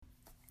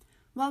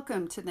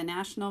Welcome to the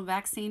National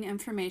Vaccine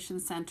Information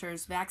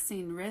Center's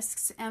Vaccine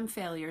Risks and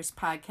Failures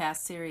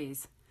podcast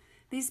series.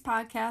 These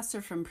podcasts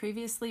are from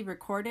previously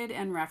recorded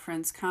and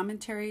referenced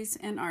commentaries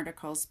and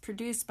articles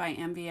produced by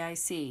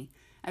MVIC,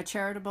 a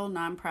charitable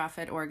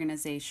nonprofit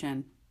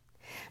organization.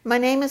 My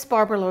name is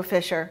Barbara Lohr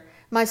Fisher.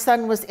 My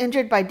son was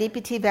injured by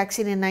DPT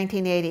vaccine in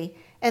 1980,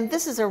 and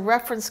this is a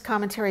reference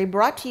commentary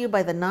brought to you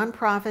by the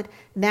nonprofit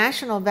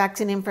National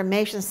Vaccine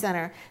Information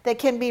Center that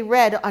can be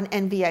read on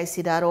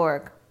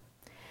nvic.org.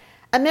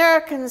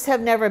 Americans have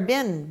never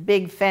been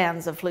big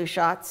fans of flu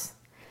shots.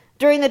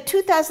 During the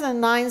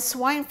 2009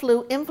 swine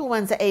flu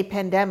influenza A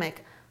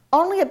pandemic,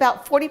 only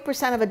about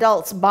 40% of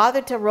adults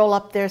bothered to roll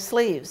up their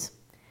sleeves.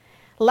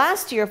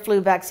 Last year, flu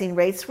vaccine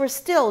rates were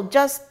still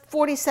just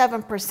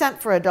 47%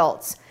 for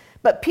adults,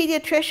 but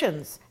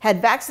pediatricians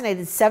had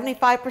vaccinated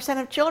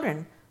 75% of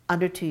children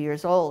under 2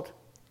 years old.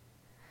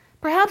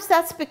 Perhaps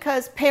that's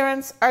because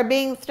parents are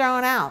being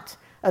thrown out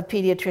of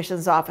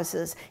pediatricians'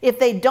 offices if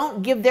they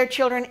don't give their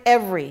children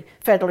every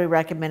federally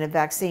recommended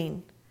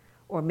vaccine.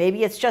 Or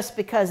maybe it's just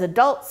because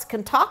adults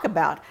can talk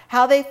about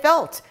how they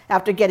felt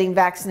after getting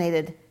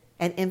vaccinated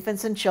and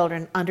infants and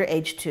children under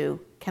age 2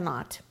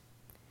 cannot.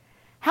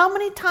 How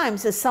many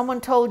times has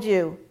someone told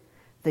you,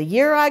 "The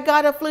year I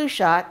got a flu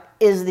shot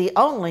is the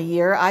only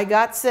year I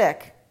got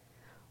sick"?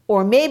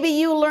 Or maybe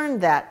you learned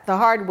that the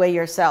hard way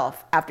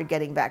yourself after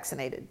getting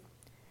vaccinated.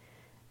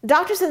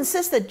 Doctors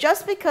insist that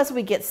just because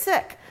we get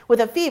sick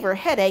with a fever,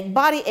 headache,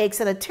 body aches,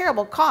 and a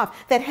terrible cough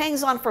that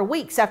hangs on for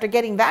weeks after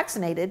getting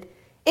vaccinated,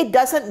 it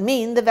doesn't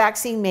mean the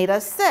vaccine made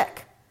us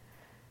sick.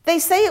 They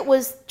say it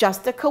was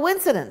just a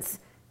coincidence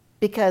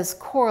because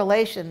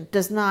correlation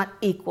does not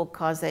equal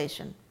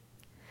causation.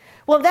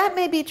 Well, that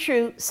may be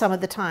true some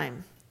of the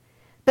time.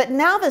 But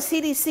now the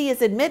CDC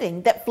is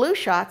admitting that flu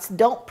shots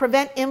don't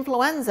prevent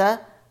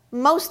influenza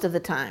most of the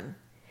time.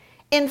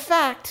 In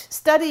fact,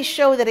 studies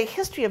show that a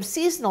history of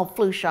seasonal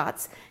flu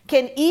shots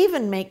can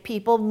even make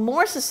people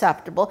more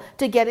susceptible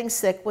to getting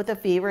sick with a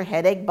fever,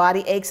 headache,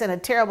 body aches, and a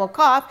terrible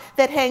cough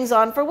that hangs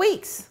on for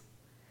weeks.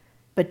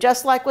 But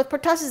just like with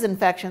pertussis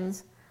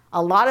infections,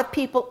 a lot of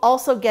people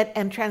also get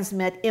and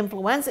transmit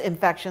influenza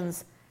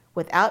infections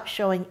without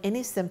showing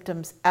any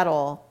symptoms at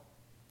all.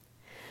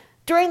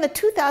 During the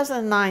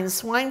 2009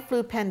 swine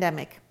flu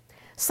pandemic,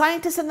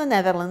 scientists in the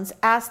Netherlands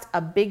asked a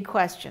big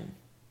question.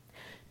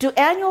 Do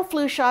annual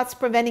flu shots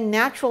preventing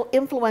natural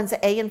influenza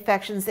A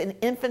infections in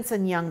infants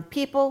and young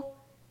people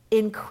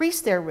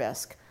increase their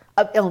risk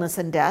of illness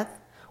and death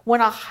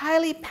when a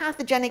highly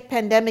pathogenic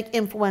pandemic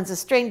influenza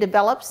strain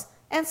develops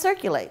and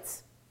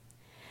circulates?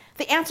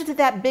 The answer to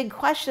that big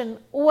question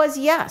was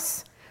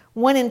yes,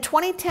 when in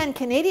 2010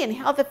 Canadian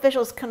health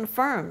officials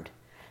confirmed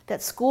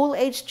that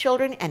school-aged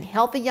children and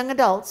healthy young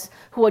adults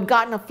who had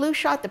gotten a flu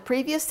shot the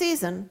previous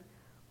season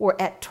were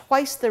at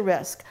twice the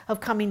risk of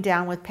coming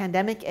down with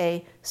pandemic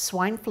A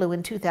swine flu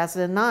in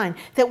 2009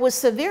 that was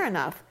severe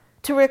enough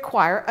to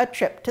require a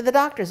trip to the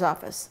doctor's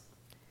office.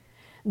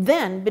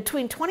 Then,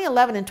 between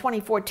 2011 and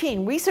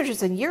 2014,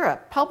 researchers in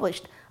Europe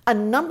published a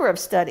number of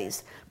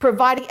studies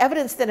providing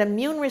evidence that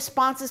immune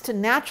responses to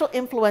natural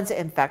influenza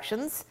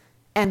infections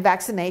and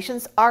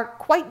vaccinations are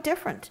quite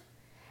different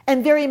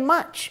and very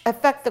much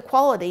affect the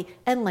quality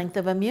and length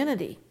of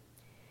immunity.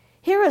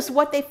 Here is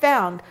what they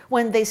found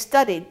when they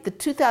studied the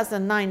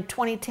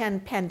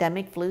 2009-2010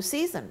 pandemic flu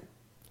season.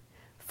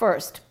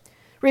 First,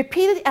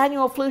 repeated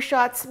annual flu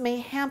shots may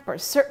hamper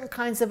certain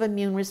kinds of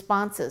immune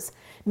responses,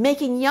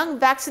 making young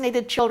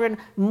vaccinated children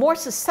more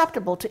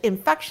susceptible to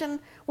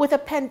infection with a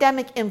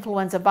pandemic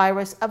influenza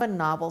virus of a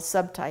novel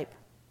subtype.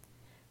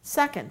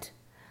 Second,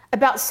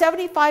 about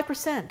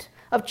 75%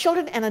 of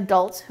children and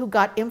adults who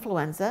got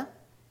influenza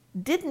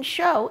didn't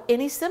show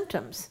any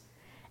symptoms,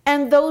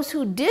 and those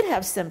who did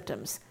have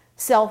symptoms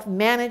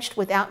self-managed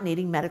without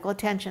needing medical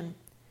attention.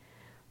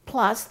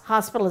 Plus,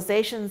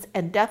 hospitalizations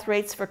and death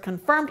rates for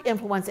confirmed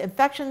influenza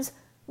infections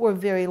were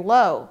very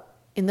low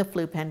in the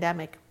flu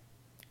pandemic.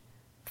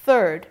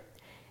 Third,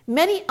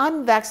 many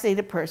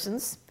unvaccinated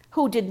persons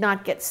who did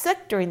not get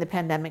sick during the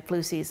pandemic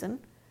flu season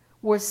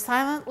were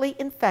silently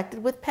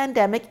infected with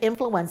pandemic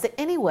influenza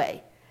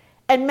anyway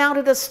and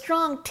mounted a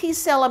strong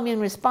T-cell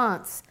immune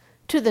response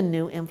to the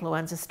new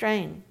influenza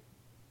strain.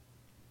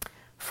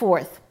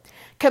 Fourth,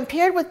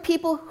 compared with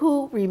people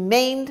who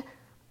remained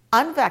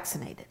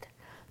unvaccinated,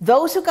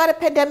 those who got a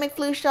pandemic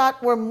flu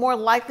shot were more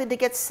likely to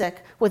get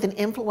sick with an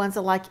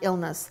influenza-like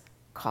illness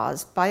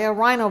caused by a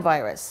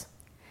rhinovirus.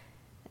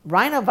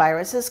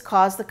 Rhinoviruses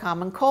cause the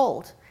common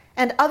cold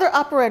and other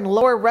upper and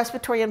lower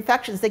respiratory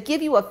infections that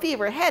give you a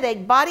fever,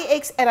 headache, body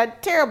aches, and a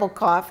terrible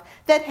cough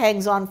that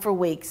hangs on for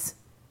weeks.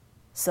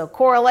 So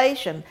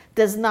correlation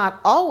does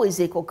not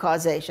always equal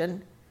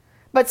causation,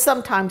 but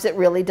sometimes it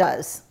really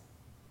does.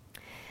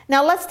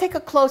 Now let's take a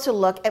closer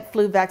look at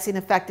flu vaccine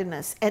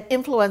effectiveness and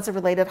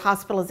influenza-related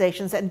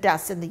hospitalizations and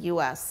deaths in the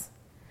U.S.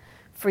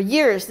 For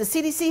years, the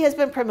CDC has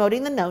been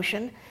promoting the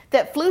notion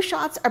that flu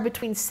shots are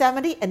between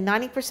 70 and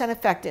 90%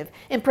 effective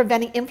in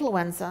preventing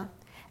influenza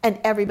And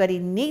everybody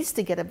needs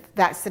to get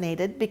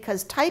vaccinated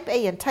because type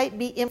A and type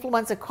B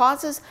influenza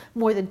causes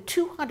more than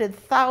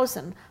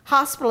 200,000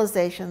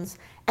 hospitalizations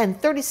and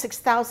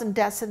 36,000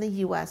 deaths in the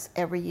U.S.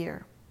 every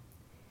year.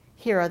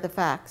 Here are the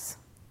facts.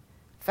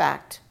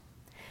 Fact: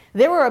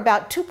 there were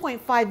about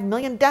 2.5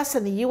 million deaths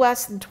in the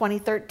U.S. in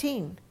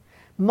 2013,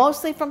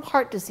 mostly from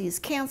heart disease,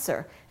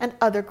 cancer, and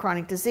other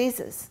chronic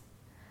diseases.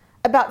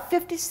 About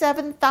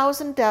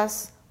 57,000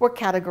 deaths were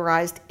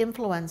categorized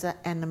influenza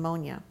and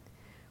pneumonia,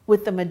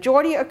 with the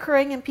majority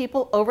occurring in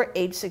people over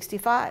age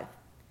 65.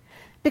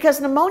 Because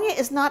pneumonia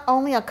is not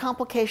only a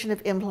complication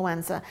of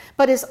influenza,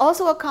 but is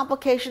also a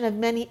complication of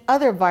many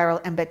other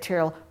viral and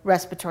bacterial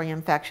respiratory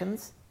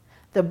infections.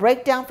 The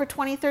breakdown for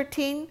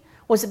 2013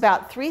 was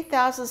about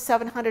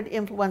 3,700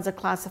 influenza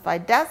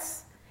classified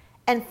deaths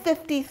and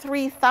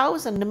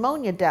 53,000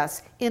 pneumonia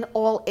deaths in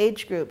all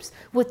age groups,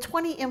 with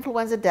 20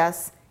 influenza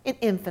deaths in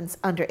infants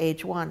under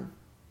age 1.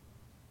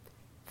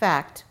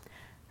 Fact: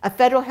 a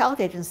federal health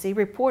agency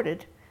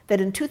reported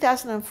that in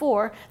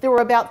 2004, there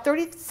were about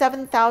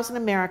 37,000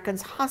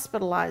 Americans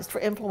hospitalized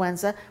for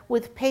influenza,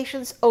 with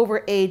patients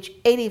over age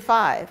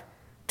 85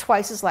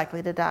 twice as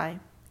likely to die.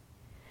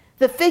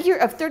 The figure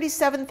of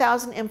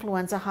 37,000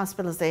 influenza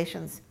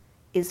hospitalizations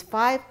is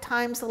 5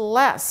 times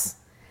less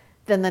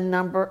than the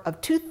number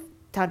of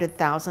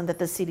 200,000 that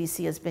the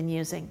CDC has been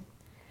using.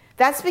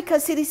 That's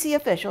because CDC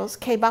officials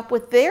came up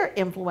with their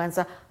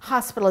influenza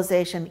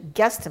hospitalization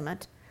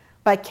guesstimate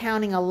by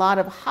counting a lot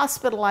of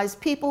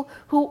hospitalized people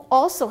who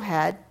also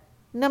had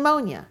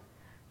pneumonia,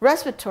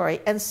 respiratory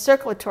and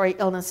circulatory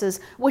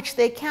illnesses, which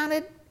they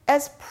counted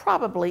as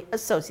probably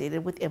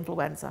associated with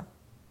influenza.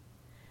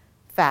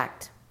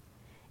 Fact: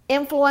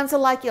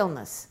 influenza-like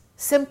illness,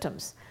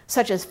 symptoms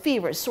such as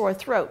fever, sore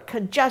throat,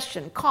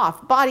 congestion,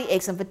 cough, body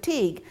aches, and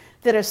fatigue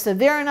that are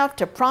severe enough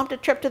to prompt a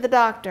trip to the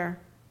doctor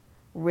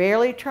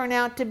rarely turn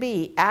out to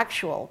be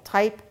actual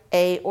type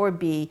A or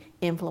B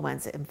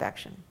influenza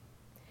infection.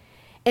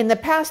 In the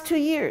past 2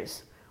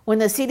 years, when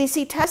the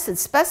CDC tested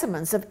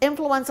specimens of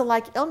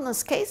influenza-like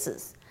illness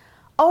cases,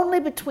 only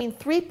between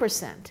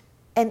 3%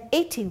 and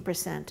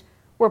 18%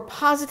 were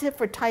positive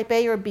for type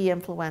A or B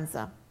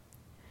influenza.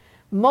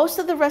 Most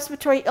of the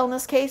respiratory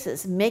illness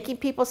cases making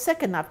people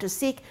sick enough to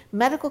seek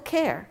medical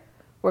care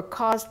were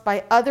caused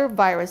by other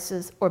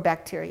viruses or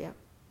bacteria.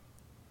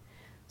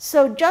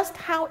 So just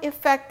how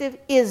effective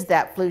is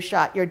that flu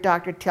shot your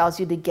doctor tells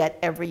you to get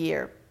every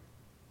year?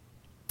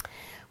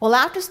 Well,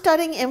 after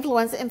studying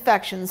influenza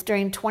infections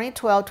during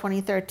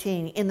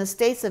 2012-2013 in the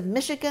states of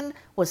Michigan,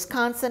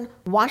 Wisconsin,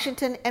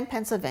 Washington, and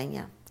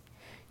Pennsylvania,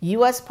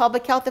 U.S.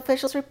 public health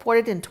officials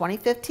reported in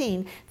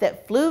 2015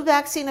 that flu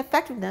vaccine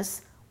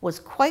effectiveness was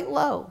quite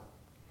low,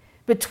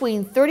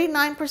 between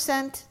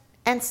 39%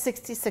 and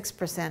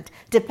 66%,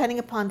 depending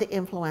upon the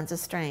influenza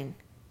strain.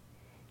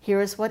 Here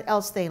is what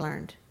else they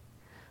learned.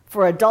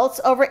 For adults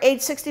over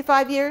age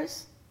 65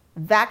 years,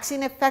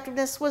 vaccine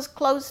effectiveness was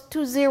close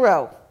to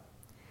 0.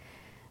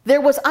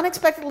 There was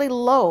unexpectedly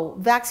low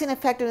vaccine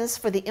effectiveness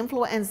for the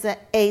influenza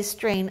A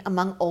strain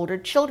among older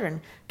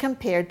children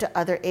compared to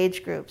other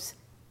age groups,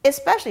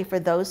 especially for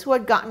those who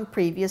had gotten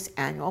previous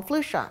annual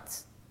flu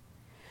shots.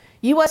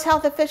 U.S.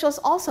 health officials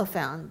also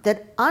found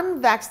that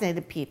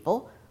unvaccinated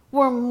people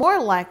were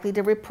more likely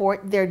to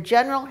report their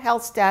general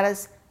health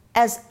status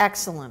as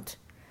excellent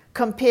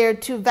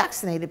compared to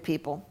vaccinated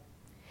people.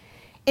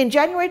 In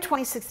January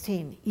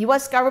 2016,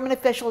 U.S. government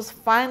officials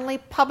finally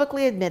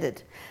publicly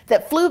admitted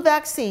that flu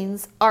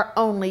vaccines are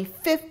only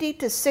 50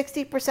 to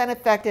 60%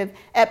 effective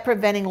at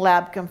preventing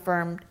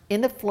lab-confirmed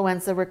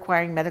influenza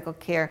requiring medical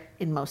care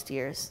in most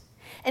years.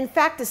 In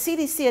fact, the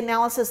CDC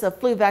analysis of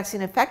flu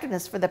vaccine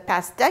effectiveness for the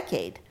past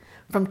decade,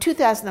 from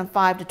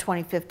 2005 to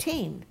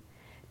 2015,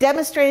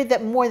 demonstrated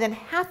that more than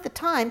half the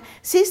time,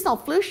 seasonal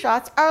flu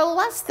shots are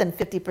less than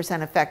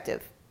 50%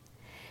 effective.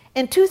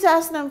 In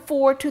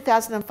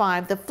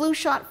 2004-2005, the flu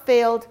shot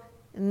failed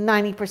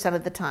 90%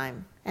 of the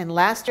time, and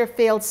last year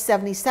failed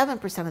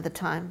 77% of the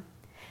time.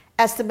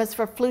 Estimates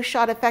for flu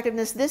shot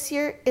effectiveness this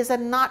year is a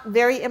not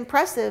very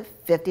impressive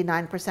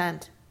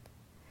 59%.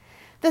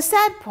 The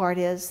sad part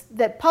is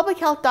that public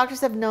health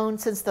doctors have known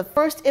since the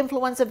first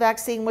influenza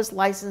vaccine was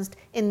licensed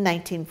in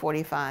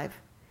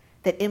 1945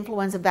 that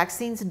influenza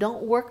vaccines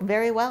don't work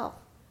very well.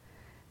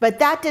 But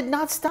that did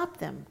not stop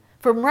them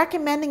from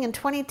recommending in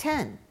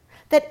 2010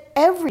 that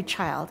every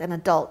child and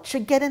adult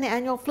should get an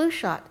annual flu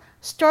shot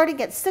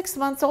starting at 6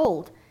 months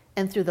old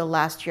and through the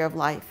last year of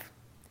life.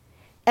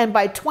 And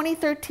by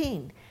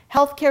 2013,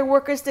 healthcare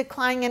workers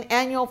declining an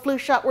annual flu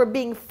shot were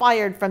being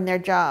fired from their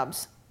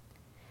jobs.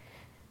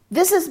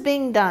 This is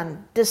being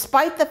done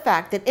despite the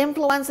fact that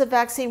influenza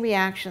vaccine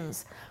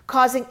reactions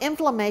causing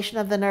inflammation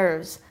of the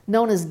nerves,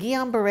 known as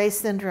Guillain-Barré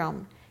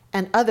syndrome,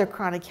 and other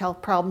chronic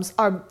health problems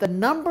are the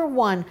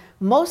 #1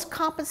 most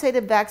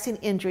compensated vaccine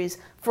injuries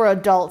for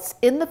adults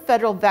in the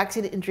federal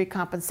Vaccine Injury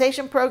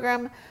Compensation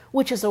Program,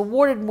 which has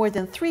awarded more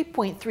than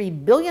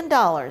 $3.3 billion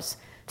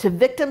to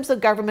victims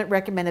of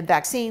government-recommended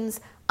vaccines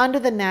under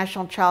the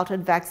National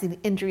Childhood Vaccine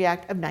Injury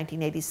Act of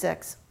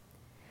 1986.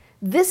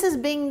 This is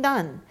being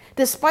done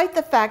despite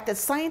the fact that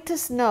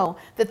scientists know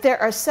that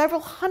there are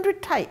several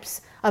hundred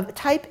types of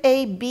type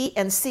A, B,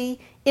 and C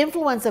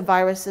influenza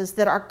viruses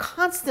that are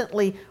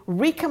constantly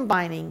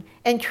recombining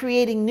and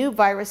creating new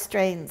virus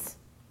strains.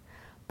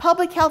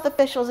 Public health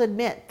officials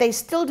admit they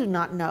still do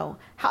not know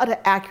how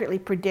to accurately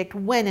predict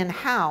when and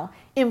how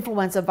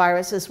influenza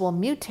viruses will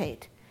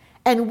mutate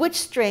and which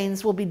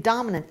strains will be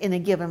dominant in a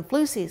given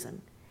flu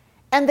season.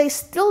 And they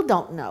still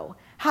don't know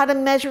how to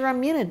measure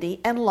immunity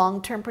and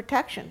long-term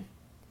protection.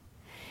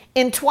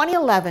 In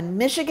 2011,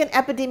 Michigan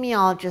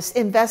epidemiologists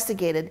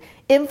investigated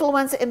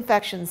influenza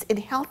infections in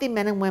healthy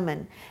men and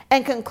women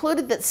and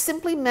concluded that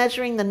simply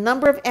measuring the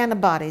number of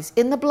antibodies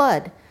in the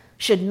blood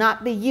should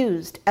not be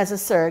used as a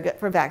surrogate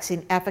for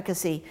vaccine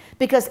efficacy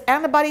because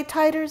antibody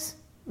titers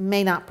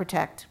may not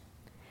protect.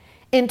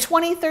 In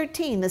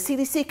 2013, the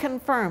CDC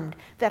confirmed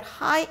that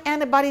high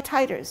antibody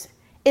titers,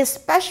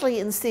 especially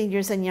in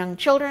seniors and young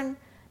children,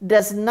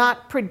 does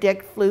not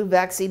predict flu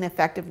vaccine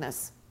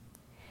effectiveness.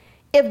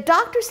 If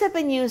doctors have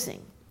been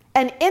using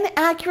an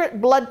inaccurate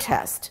blood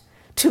test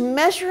to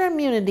measure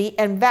immunity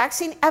and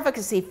vaccine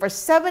efficacy for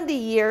 70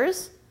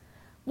 years,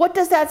 what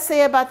does that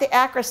say about the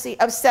accuracy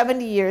of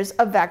 70 years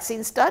of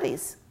vaccine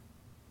studies?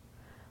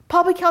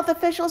 Public health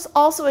officials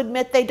also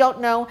admit they don't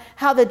know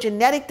how the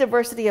genetic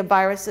diversity of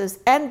viruses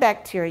and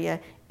bacteria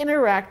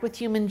interact with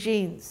human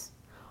genes,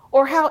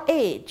 or how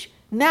age,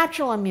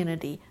 natural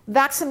immunity,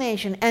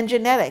 vaccination, and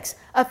genetics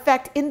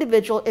affect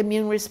individual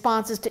immune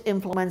responses to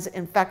influenza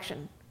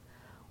infection,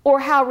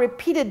 or how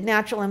repeated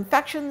natural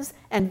infections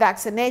and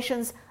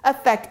vaccinations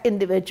affect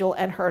individual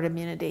and herd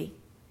immunity.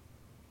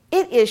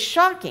 It is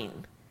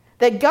shocking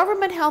that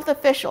government health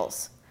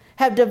officials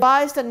have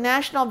devised a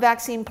national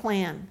vaccine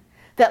plan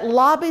that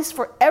lobbies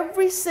for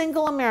every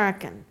single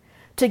American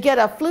to get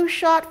a flu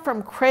shot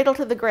from cradle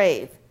to the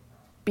grave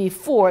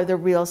before the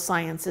real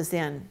science is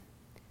in.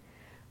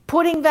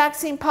 Putting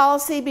vaccine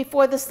policy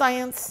before the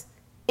science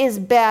is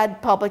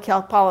bad public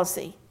health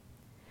policy.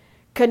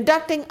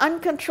 Conducting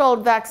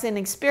uncontrolled vaccine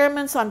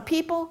experiments on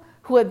people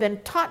who have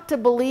been taught to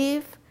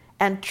believe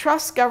and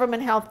trust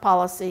government health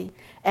policy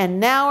and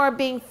now are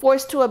being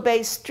forced to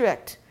obey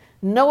strict,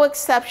 no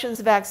exceptions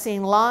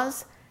vaccine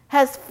laws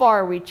has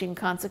far-reaching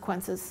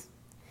consequences.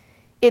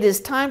 It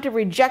is time to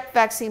reject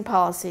vaccine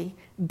policy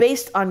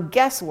based on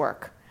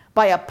guesswork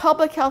by a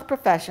public health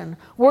profession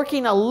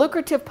working a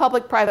lucrative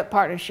public-private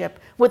partnership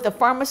with the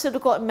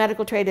pharmaceutical and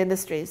medical trade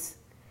industries.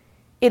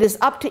 It is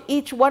up to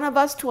each one of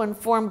us to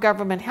inform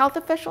government health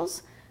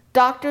officials,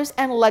 doctors,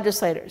 and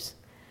legislators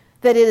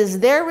that it is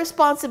their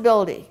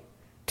responsibility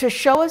to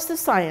show us the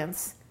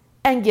science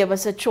and give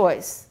us a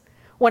choice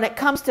when it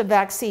comes to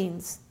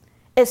vaccines,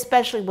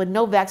 especially when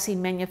no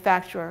vaccine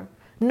manufacturer,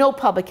 no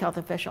public health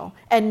official,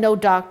 and no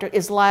doctor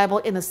is liable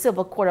in a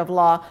civil court of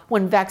law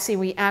when vaccine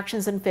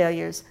reactions and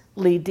failures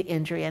lead to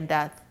injury and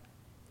death.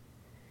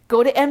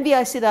 Go to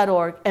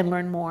nvic.org and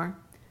learn more.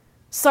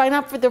 Sign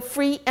up for the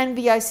free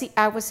NVIC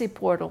advocacy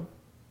portal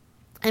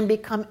and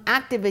become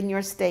active in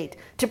your state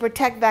to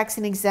protect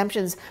vaccine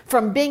exemptions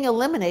from being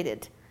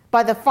eliminated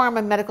by the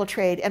pharma, medical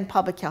trade, and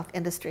public health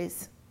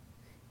industries.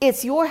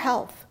 It's your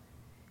health,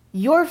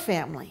 your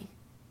family,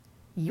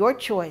 your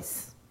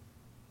choice.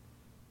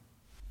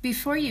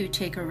 Before you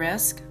take a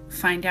risk,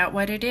 find out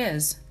what it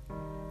is.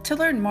 To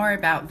learn more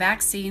about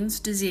vaccines,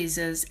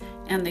 diseases,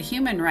 and the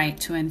human right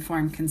to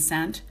informed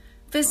consent,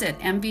 visit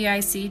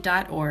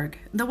nvic.org,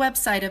 the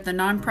website of the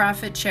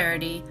nonprofit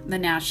charity, the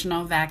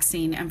National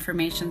Vaccine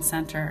Information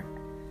Center.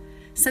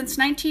 Since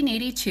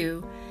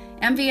 1982,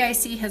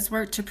 NVIC has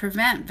worked to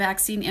prevent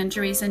vaccine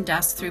injuries and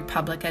deaths through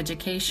public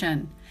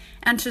education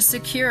and to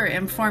secure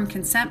informed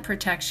consent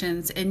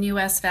protections in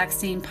U.S.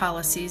 vaccine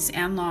policies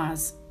and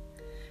laws.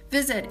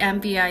 Visit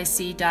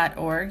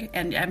nvic.org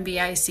and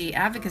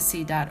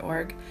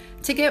nvicadvocacy.org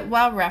to get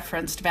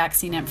well-referenced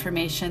vaccine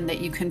information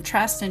that you can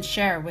trust and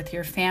share with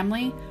your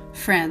family,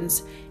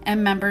 friends,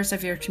 and members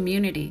of your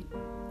community.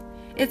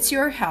 It's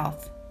your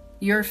health,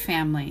 your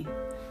family,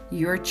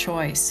 your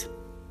choice.